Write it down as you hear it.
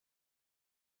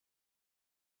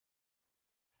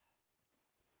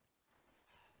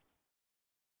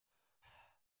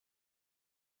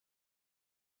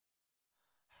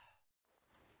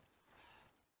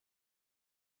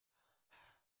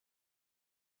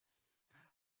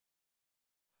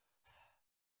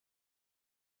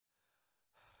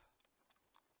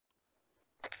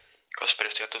Espera,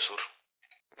 estoy a tu sur.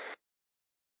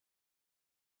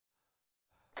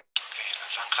 Y la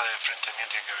zanja del frente mío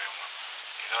tiene que haber uno.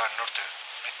 Y dos al norte.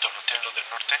 ¿Estos los tienen los del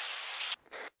norte?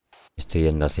 Estoy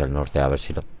yendo hacia el norte a ver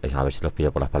si los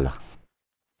pillo por la espalda.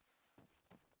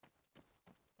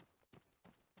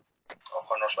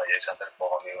 Ojo, no os vayáis a hacer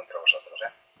fuego amigo entre vosotros,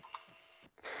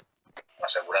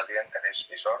 Asegurad bien, tenéis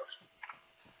visores.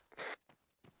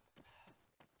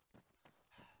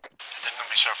 Tengo un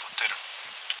visor frontero.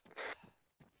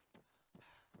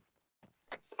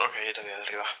 Ok, yo te veo de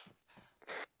arriba.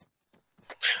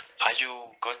 Hay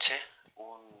un coche,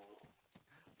 un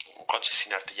coche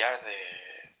sin artillar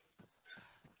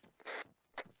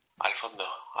al fondo,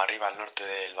 arriba al norte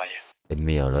del valle. Es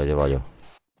mío, lo llevo yo.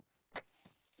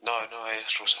 No, no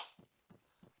es ruso.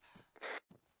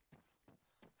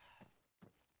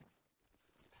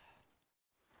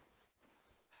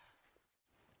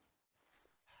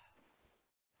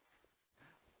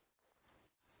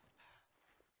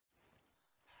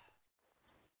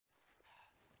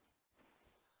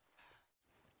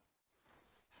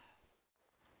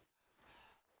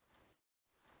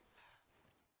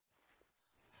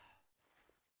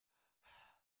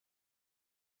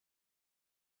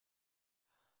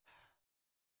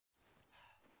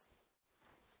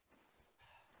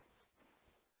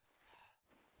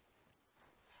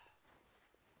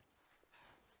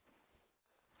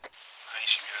 Ay,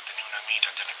 si hubiera tenido una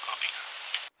mira telescópica.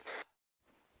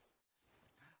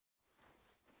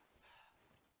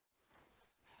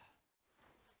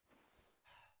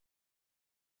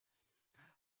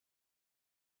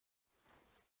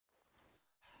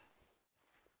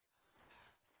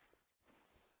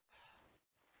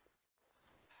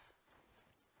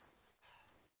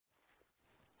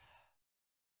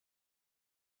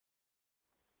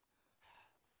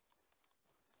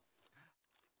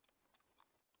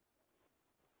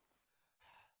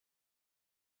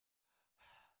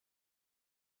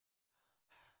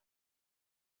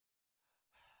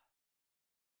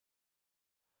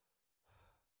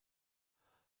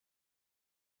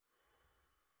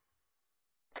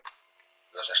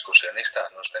 Los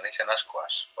excursionistas nos tenéis en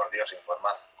ascuas. Por Dios,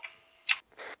 informad.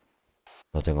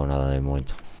 No tengo nada de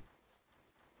momento.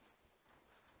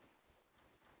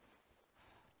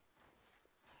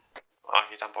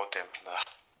 Aquí tampoco tenemos nada.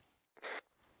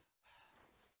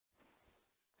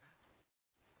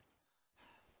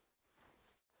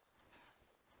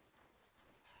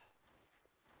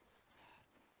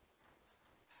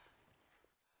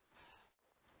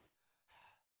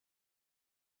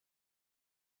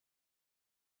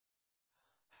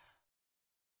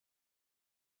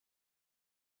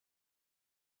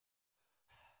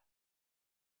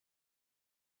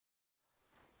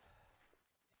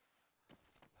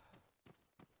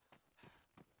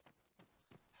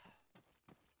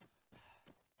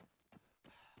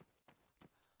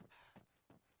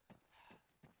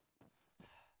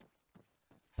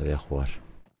 Lo voy a jugar.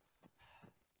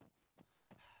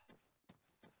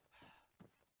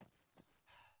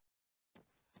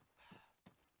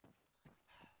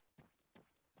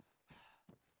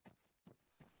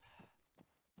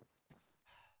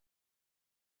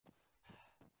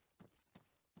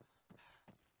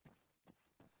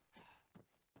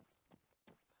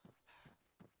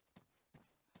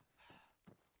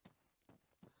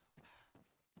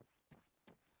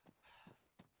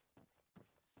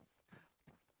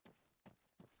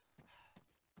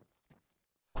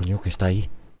 Coño, que está ahí.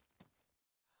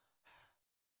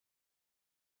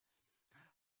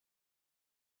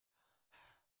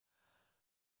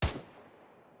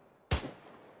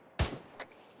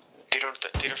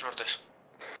 Tiros nortes.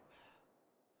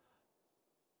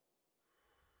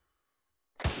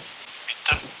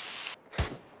 Víctor,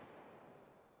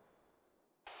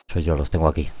 Soy yo, los tengo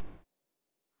aquí.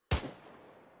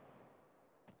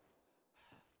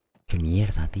 ¡Qué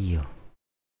mierda, tío!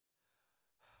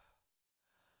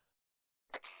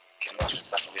 ¿quién más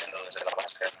está subiendo desde la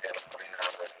base hacia las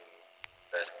colinas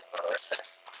del noroeste?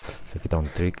 Le he quitado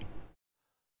un trick.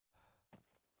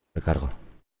 Me cargo.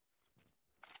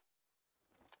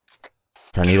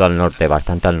 Se han ido al norte,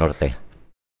 bastante al norte.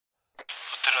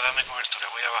 Frontero, dame cobertura.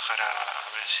 Voy a bajar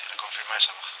a ver si me confirma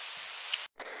esa baja.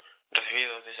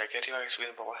 Recibido. Desde aquí arriba que he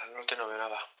subido un poco hacia el norte no veo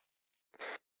nada.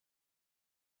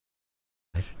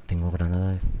 A ver, tengo granada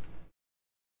de...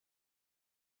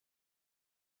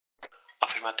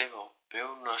 Afirmativo.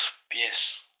 Veo unos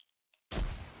pies.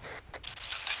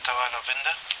 ¿Dónde estaban las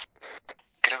vendas?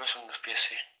 Creo que son unos pies,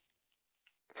 sí.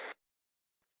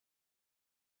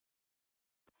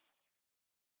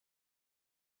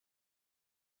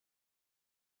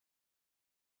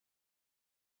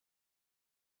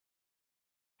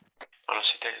 Bueno,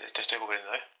 sí, te estoy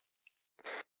cubriendo,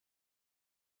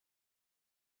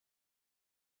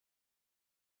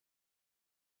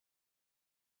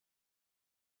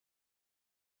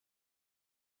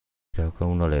 Creo que a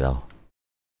uno le he dado.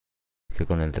 Es que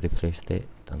con el rifle este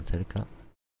tan cerca.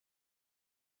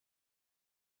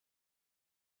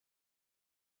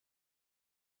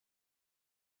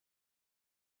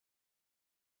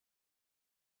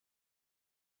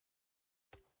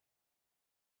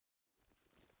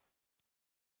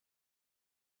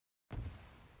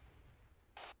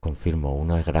 Confirmo,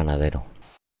 uno es granadero.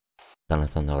 Están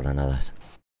lanzando granadas.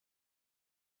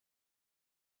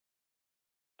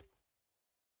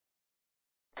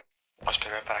 Os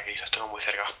espero para aquí, los tengo muy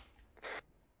cerca.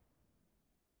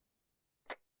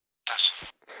 ¿Estás?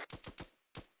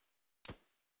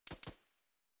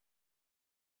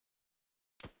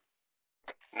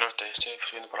 Norte, estoy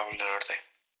subiendo por la colina norte.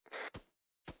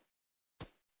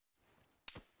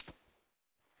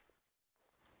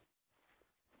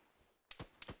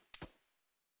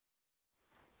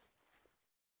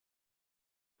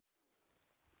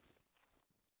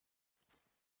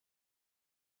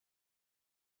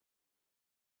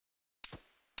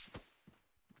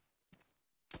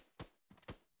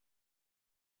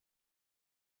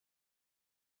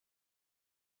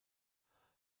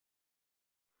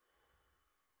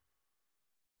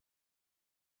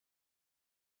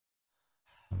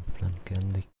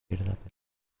 Flanqueando izquierda.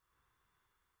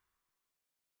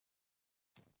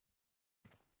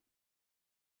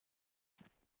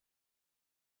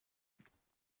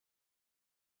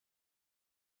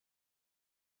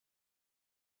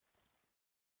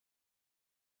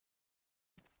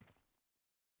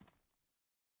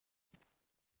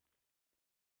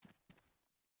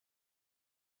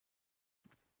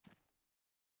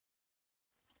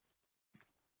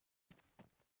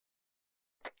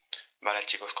 Vale,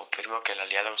 chicos, confirmo que el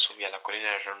aliado subía a la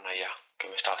colina de Rona ya, que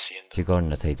me estaba siguiendo. Chicos,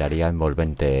 necesitaría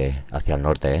envolvente hacia el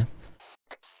norte,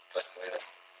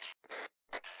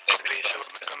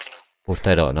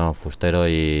 Fustero, no, Fustero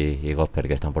y Gosper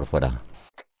que están por fuera.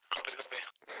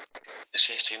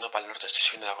 Sí, estoy yendo para el norte, estoy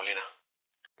subiendo la colina.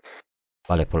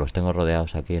 Vale, pues los tengo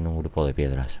rodeados aquí en un grupo de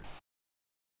piedras.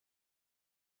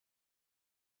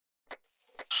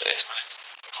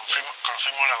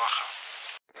 Confirmo la baja.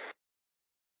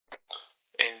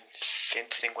 En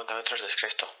 150 metros de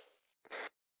Escresto.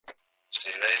 Si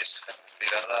veis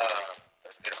tirada,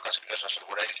 prefiero casi que os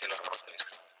aseguréis y lo reportéis.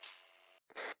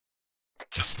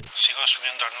 Sigo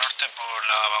subiendo al norte por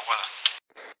la vaguada.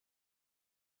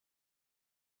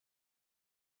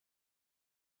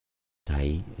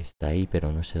 Está ahí,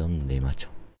 pero no sé dónde,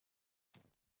 macho.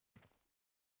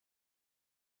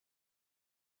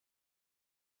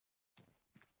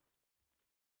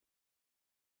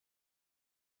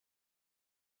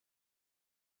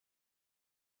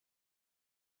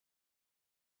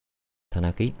 ¿Están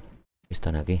aquí?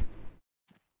 Están aquí.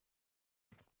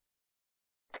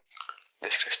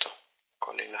 Descresto,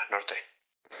 colina norte.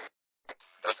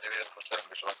 Recibido el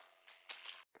visual.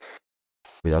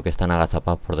 Cuidado que están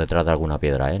agazapados por detrás de alguna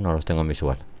piedra, no los tengo en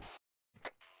visual.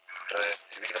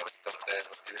 Recibido, Víctor,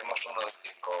 recibimos 1 de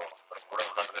 5. Procura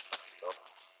hablar despacito.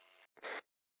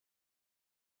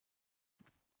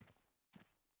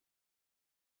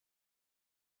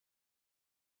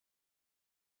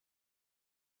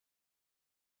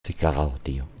 Estoy cagado,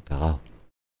 tío, cagado.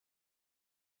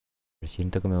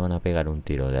 Siento que me van a pegar un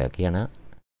tiro de aquí a nada.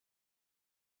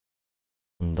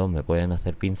 Un 2 me pueden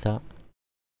hacer pinza.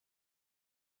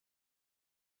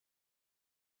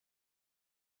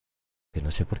 Que no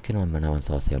sé por qué no me han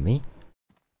avanzado hacia mí.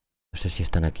 No sé si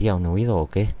están aquí, han huido o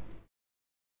qué.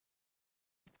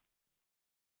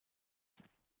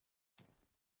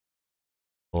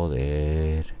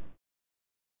 Joder.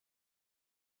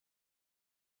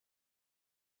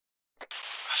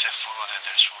 Hace fuego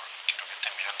desde el sur. Quiero que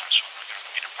estén mirando al sur, no quiero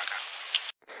que miren para acá.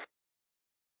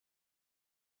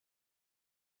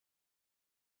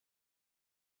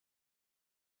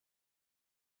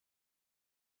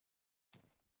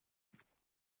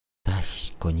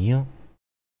 Ay, coño.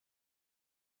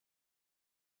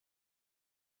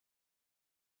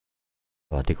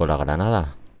 ¿Lo batí con la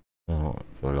granada? No,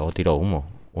 pero luego tiro humo.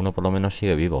 Uno por lo menos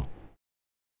sigue vivo.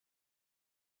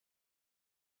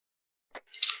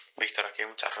 Víctor, aquí hay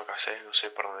muchas rocas, no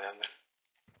sé por dónde andan.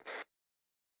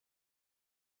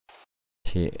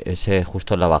 Sí, ese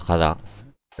justo en la bajada.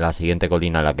 La siguiente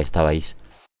colina en la que estabais.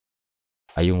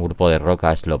 Hay un grupo de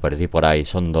rocas, lo perdí por ahí,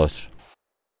 son 2.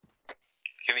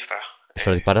 ¿Quién dispara?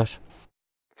 ¿Esos disparos?